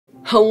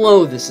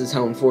Hello, this is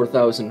Hound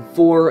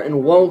 4004,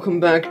 and welcome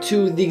back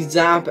to the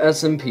ZAP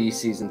SMP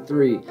Season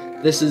 3.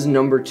 This is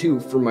number 2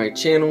 for my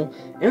channel,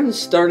 and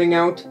starting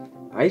out,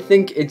 I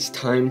think it's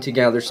time to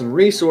gather some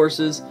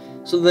resources,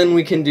 so then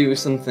we can do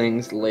some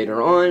things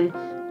later on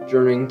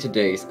during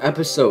today's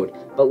episode.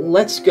 But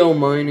let's go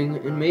mining,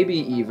 and maybe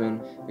even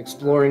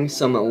exploring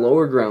some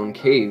lower ground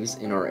caves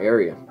in our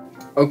area.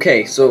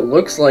 Okay, so it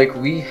looks like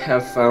we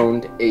have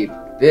found a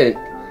bit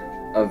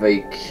of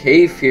a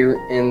cave here,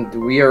 and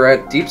we are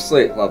at deep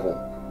slate level.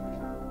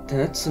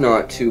 That's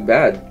not too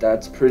bad.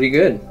 That's pretty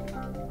good.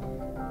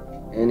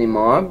 Any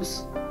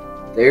mobs?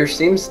 There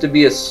seems to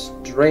be a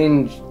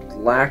strange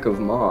lack of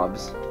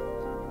mobs.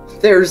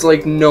 There's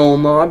like no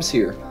mobs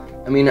here.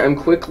 I mean, I'm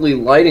quickly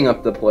lighting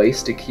up the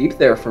place to keep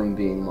there from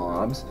being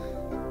mobs,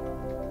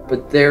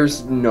 but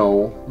there's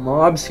no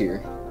mobs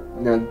here.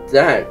 Now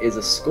that is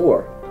a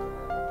score.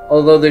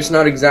 Although there's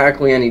not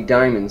exactly any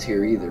diamonds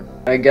here either.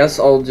 I guess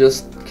I'll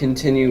just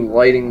continue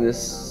lighting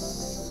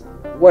this.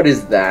 What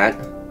is that?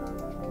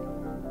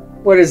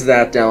 What is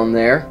that down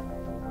there?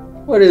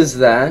 What is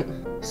that?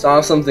 Saw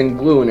something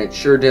blue and it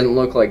sure didn't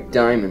look like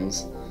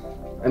diamonds.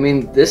 I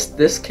mean,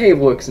 this cave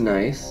looks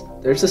nice.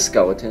 There's a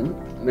skeleton.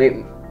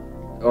 Maybe.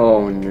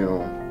 Oh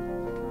no.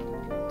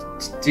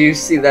 Do you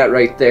see that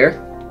right there?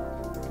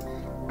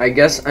 I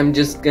guess I'm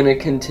just gonna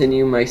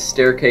continue my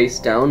staircase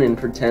down and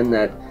pretend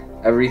that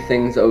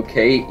everything's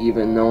okay,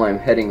 even though I'm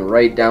heading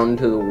right down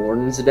to the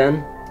Warden's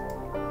den.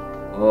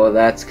 Oh,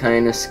 that's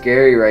kind of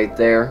scary right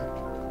there.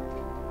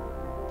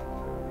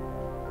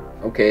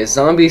 Okay, a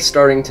zombie's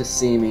starting to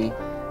see me.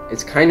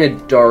 It's kind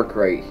of dark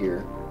right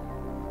here.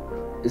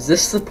 Is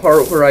this the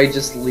part where I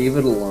just leave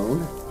it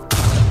alone?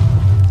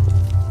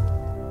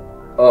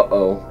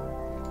 Uh-oh.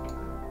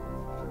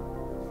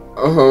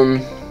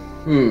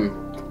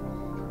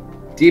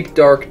 Deep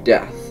dark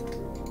death.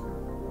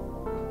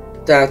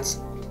 That's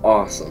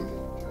awesome.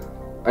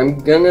 I'm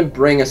gonna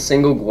bring a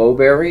single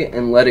glowberry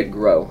and let it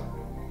grow.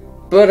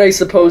 But I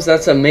suppose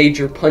that's a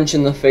major punch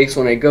in the face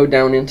when I go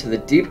down into the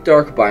deep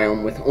dark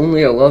biome with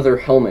only a leather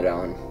helmet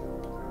on.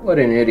 What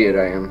an idiot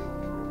I am.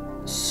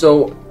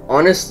 So,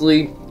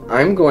 honestly,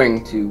 I'm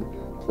going to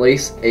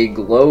place a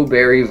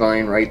glowberry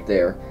vine right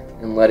there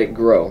and let it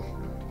grow.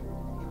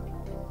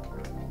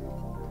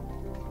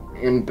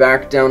 And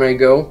back down I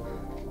go.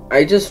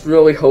 I just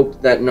really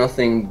hope that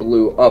nothing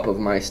blew up of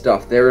my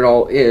stuff. There it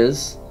all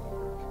is.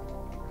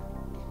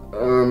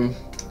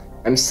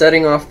 I'm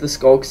setting off the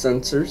skulk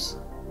sensors.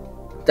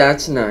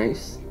 That's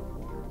nice.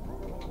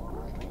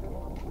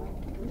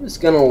 I'm just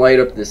gonna light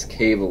up this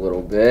cave a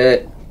little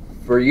bit.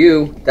 For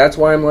you, that's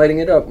why I'm lighting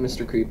it up,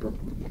 Mr. Creeper.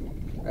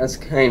 That's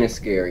kinda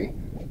scary.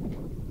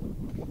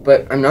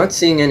 But I'm not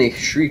seeing any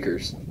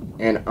shriekers,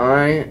 and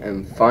I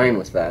am fine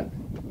with that.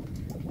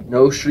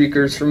 No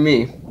shriekers from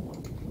me.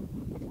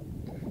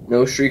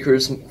 No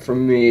shriekers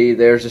from me.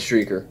 There's a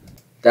shrieker.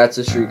 That's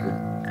a shrieker.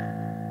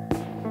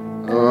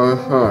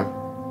 Uh-huh.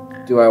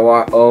 Do I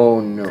walk? Oh,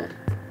 no.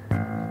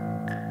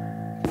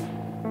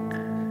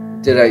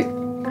 Did I...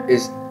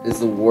 Is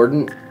the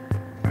Warden...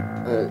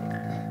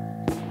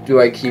 do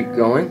I keep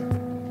going?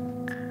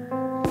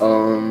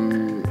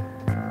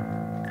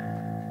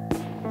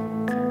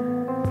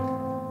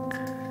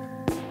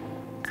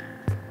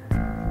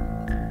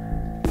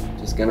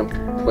 Just gonna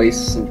place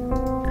some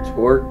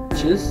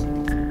torches.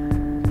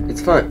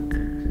 It's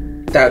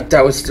fine.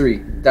 That was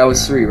 3. That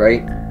was 3,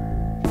 right?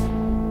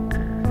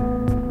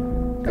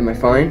 Am I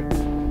fine?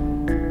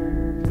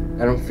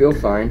 I don't feel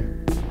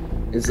fine.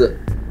 Is it...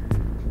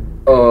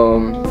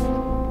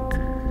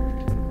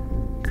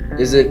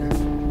 Is it...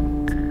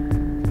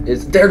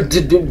 Is there...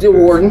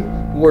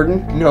 Warden?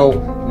 Warden? No.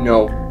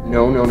 No.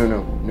 No, no, no,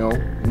 no. No.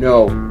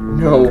 No.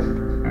 No.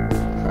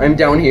 I'm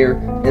down here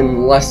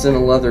in less than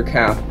a leather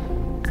cap.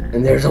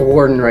 And there's a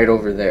Warden right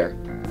over there.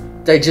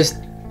 I just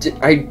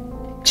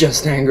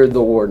angered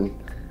the Warden.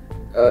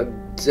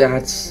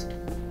 There's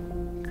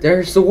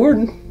the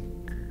Warden.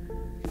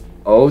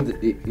 Oh,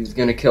 he's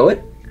gonna kill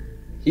it?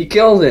 He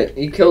killed it!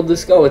 He killed the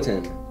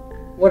skeleton.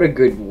 What a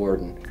good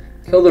Warden.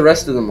 Kill the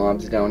rest of the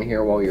mobs down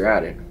here while you're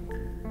at it.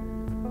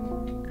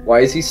 Why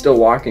is he still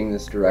walking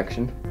this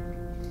direction?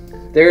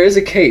 There is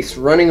a case.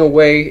 Running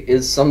away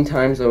is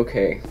sometimes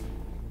okay.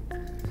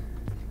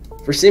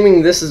 For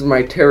seeming this is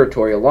my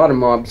territory, a lot of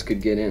mobs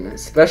could get in,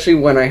 especially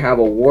when I have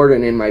a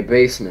Warden in my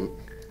basement.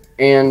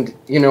 And,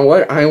 you know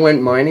what, I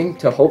went mining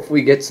to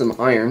hopefully get some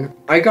iron.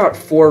 I got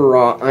 4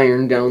 raw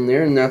iron down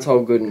there, and that's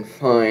all good and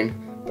fine.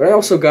 But I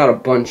also got a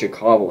bunch of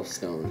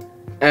cobblestone.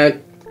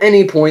 At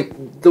any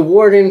point, the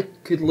Warden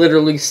could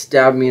literally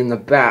stab me in the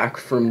back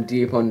from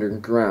deep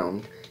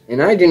underground.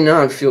 And I do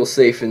not feel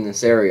safe in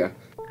this area.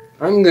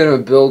 I'm gonna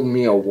build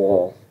me a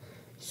wall.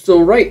 So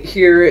right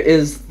here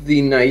is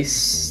the nice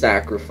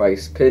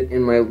sacrifice pit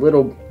in my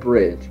little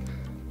bridge.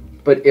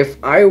 But if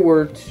I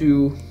were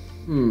to...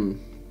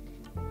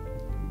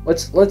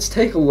 Let's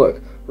take a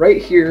look.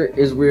 Right here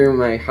is where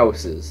my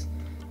house is.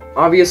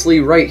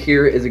 Obviously, right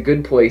here is a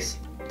good place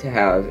to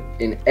have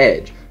an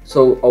edge.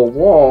 So a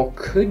wall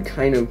could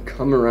kind of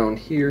come around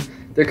here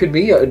there could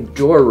be a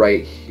door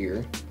right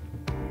here.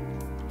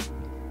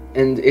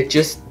 And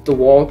the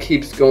wall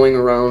keeps going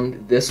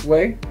around this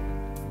way.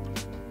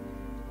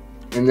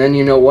 And then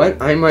you know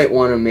what? I might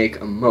want to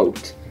make a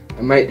moat.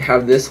 I might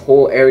have this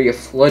whole area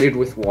flooded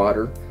with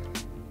water.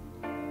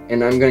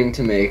 And I'm going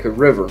to make a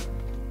river.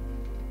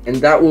 And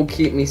that will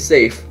keep me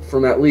safe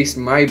from at least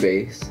my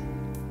base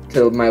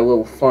to my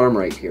little farm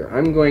right here.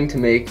 I'm going to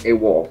make a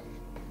wall.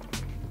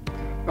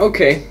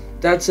 Okay,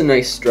 that's a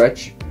nice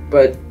stretch,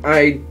 but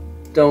I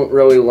don't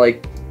really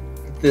like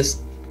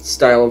this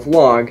style of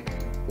log,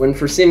 when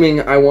for seeming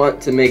I want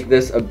to make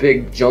this a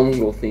big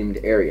jungle themed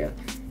area.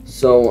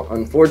 So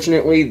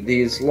unfortunately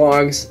these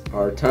logs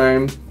are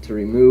time to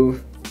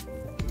remove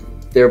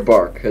their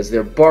bark, because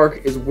their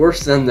bark is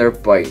worse than their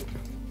bite.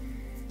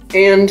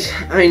 And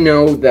I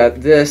know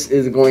that this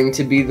is going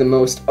to be the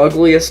most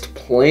ugliest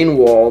plain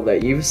wall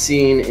that you've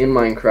seen in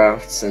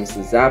Minecraft since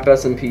the ZAP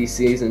SMP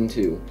Season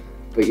 2.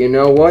 But you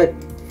know what?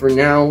 For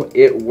now,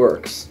 it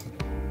works.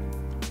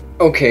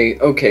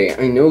 Okay,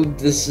 I know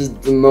this is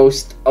the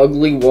most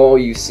ugly wall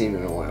you've seen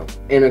in a while.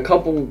 And a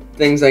couple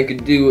things I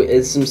could do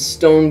is some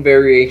stone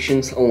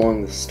variations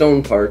along the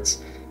stone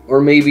parts,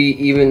 or maybe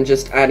even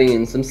just adding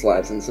in some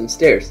slabs and some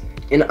stairs.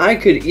 And I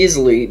could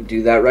easily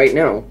do that right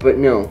now, but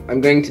no, I'm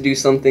going to do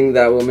something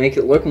that will make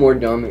it look more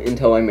dumb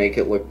until I make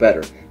it look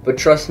better. But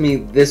trust me,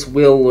 this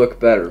will look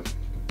better.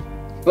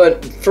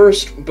 But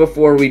first,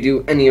 before we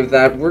do any of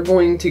that, we're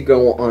going to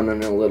go on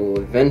a little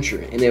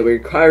adventure, and it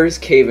requires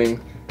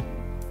caving,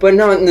 but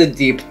not in the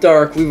deep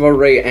dark. We've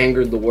already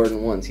angered the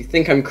Warden once. You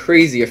think I'm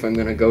crazy if I'm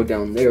gonna go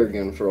down there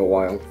again for a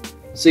while.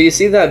 So you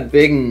see that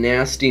big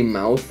nasty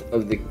mouth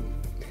of the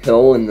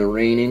hill and the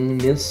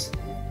rainingness?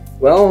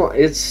 Well,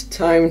 it's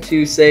time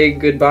to say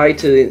goodbye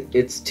to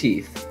its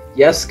teeth.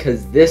 Yes,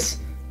 because this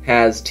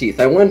has teeth.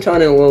 I went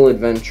on a little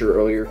adventure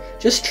earlier,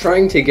 just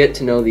trying to get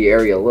to know the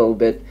area a little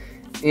bit,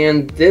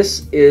 and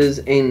this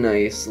is a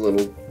nice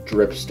little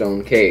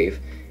dripstone cave.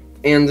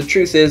 And the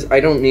truth is, I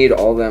don't need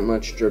all that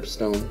much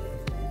dripstone.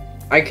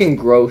 I can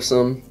grow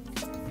some,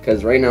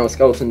 because right now a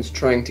skeleton's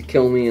trying to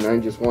kill me and I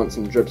just want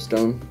some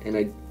dripstone, and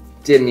I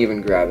didn't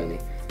even grab any.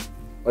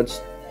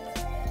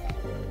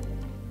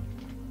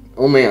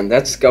 Oh man,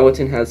 that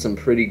skeleton has some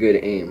pretty good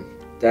aim.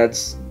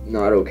 That's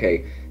not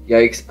okay.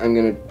 Yikes, I'm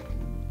gonna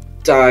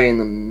die in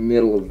the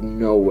middle of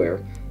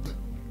nowhere.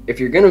 If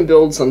you're gonna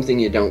build something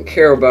you don't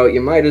care about,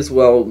 you might as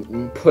well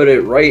put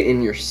it right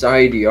in your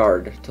side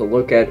yard to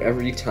look at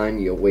every time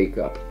you wake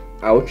up.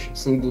 Ouch,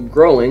 some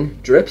growing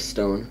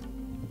dripstone.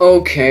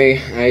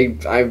 Okay,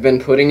 I've been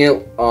putting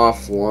it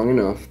off long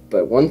enough,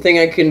 but one thing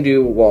I can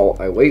do while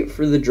I wait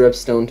for the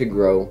dripstone to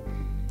grow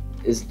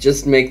is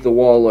just make the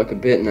wall look a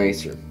bit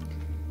nicer.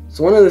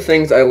 So one of the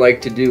things I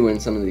like to do in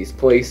some of these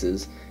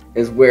places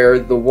is where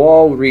the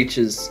wall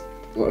reaches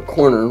a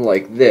corner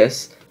like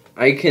this,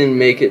 I can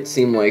make it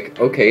seem like,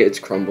 okay, it's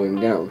crumbling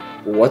down.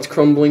 Well, what's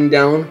crumbling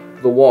down?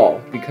 The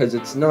wall, because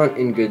it's not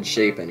in good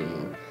shape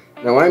anymore.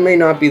 Now, I may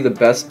not be the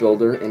best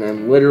builder, and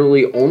I'm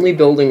literally only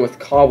building with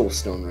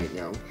cobblestone right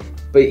now,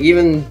 but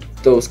even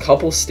those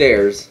couple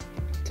stairs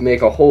to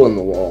make a hole in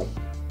the wall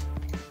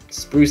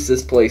spruce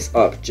this place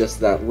up just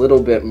that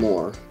little bit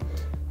more.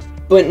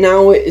 But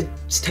now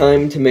it's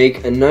time to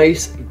make a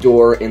nice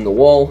door in the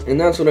wall, and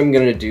that's what I'm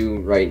gonna do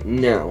right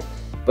now.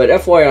 But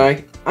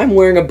FYI, I'm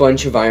wearing a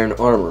bunch of iron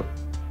armor.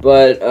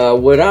 But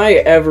would I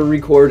ever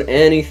record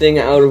anything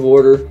out of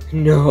order?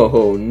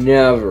 No,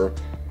 never.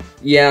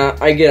 Yeah,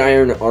 I get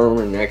iron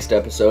armor next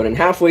episode, and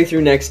halfway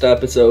through next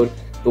episode,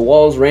 the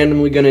wall's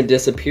randomly gonna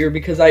disappear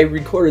because I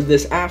recorded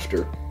this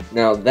after.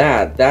 Now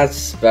that's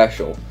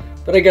special.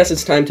 But I guess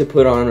it's time to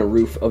put on a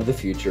roof of the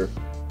future.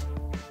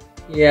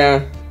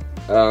 Yeah,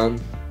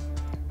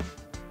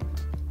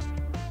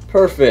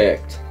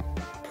 perfect.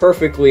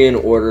 Perfectly in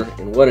order,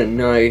 and what a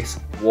nice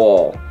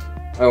wall.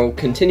 I'll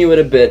continue it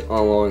a bit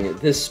along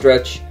this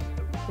stretch,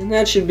 and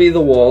that should be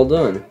the wall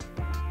done.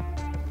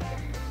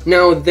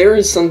 Now, there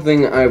is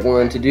something I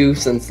wanted to do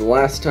since the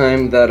last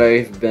time that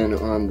I've been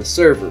on the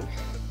server,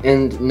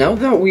 and now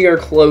that we are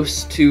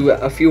close to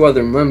a few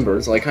other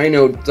members, like I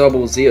know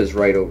Double Z is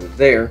right over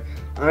there,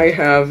 I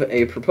have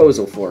a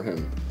proposal for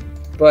him.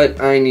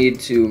 But I need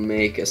to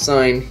make a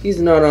sign.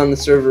 He's not on the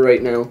server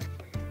right now,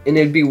 and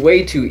it'd be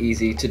way too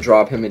easy to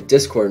drop him a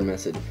Discord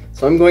message.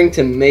 So I'm going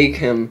to make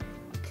him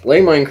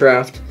play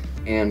Minecraft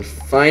and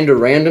find a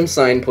random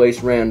sign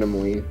place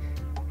randomly,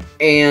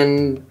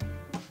 and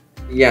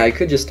yeah, I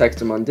could just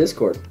text him on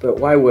Discord, but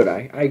why would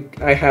I?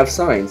 I have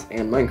signs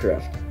and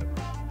Minecraft.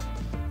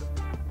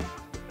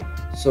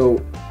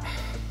 So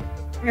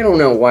I don't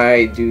know why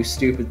I do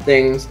stupid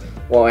things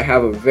while I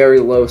have a very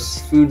low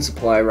food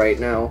supply right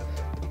now,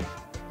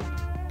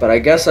 but I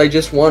guess I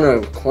just want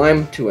to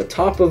climb to a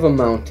top of a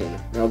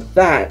mountain. Now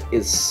that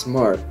is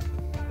smart.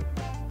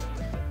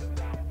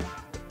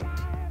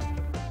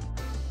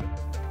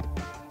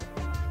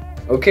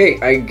 Okay,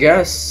 I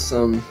guess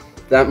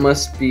that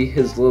must be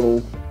his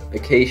little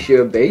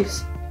acacia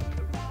base.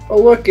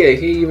 Oh look, he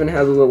even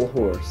has a little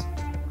horse.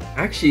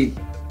 Actually,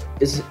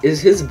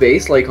 is his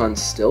base like on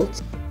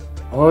stilts?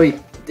 Oh,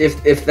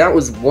 if that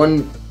was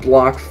one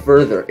block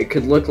further, it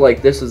could look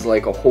like this is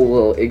like a whole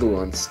little igloo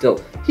on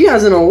stilt. He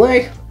has an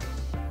leg.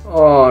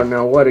 Oh,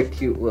 now what a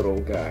cute little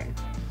guy.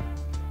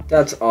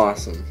 That's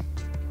awesome.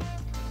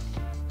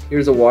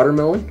 Here's a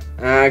watermelon.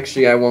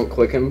 Actually, I won't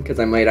click him because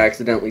I might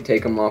accidentally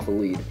take him off a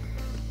lead.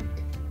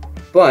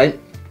 But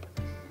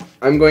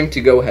I'm going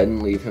to go ahead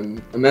and leave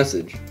him a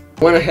message.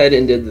 Went ahead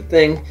and did the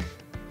thing.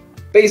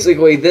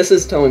 Basically, this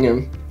is telling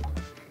him,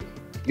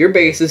 your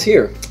base is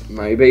here,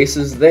 my base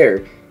is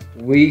there.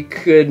 We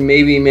could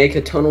maybe make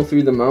a tunnel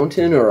through the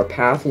mountain or a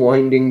path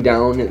winding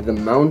down the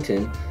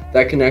mountain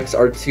that connects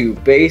our two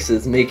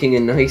bases, making a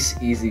nice,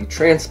 easy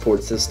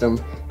transport system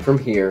from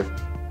here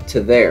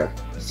to there.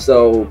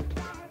 So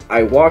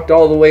I walked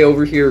all the way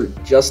over here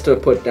just to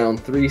put down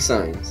 3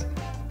 signs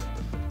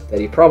that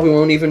he probably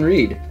won't even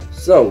read.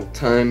 So,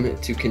 time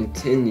to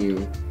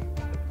continue.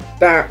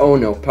 Back. Oh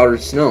no,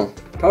 powdered snow.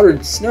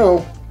 Powdered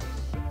snow?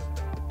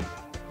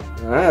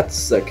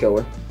 That's a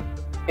killer.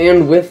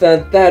 And with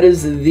that, that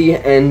is the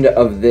end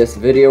of this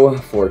video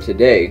for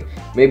today.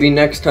 Maybe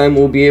next time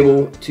we'll be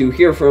able to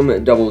hear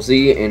from Double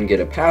Z and get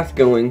a path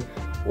going,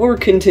 or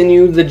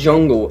continue the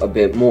jungle a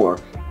bit more.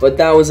 But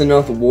that was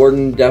enough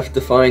Warden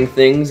death-defying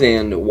things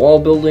and wall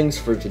buildings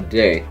for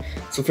today.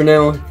 So for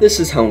now, this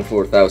is Hound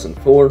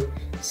 4004,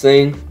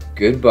 saying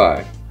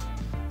goodbye.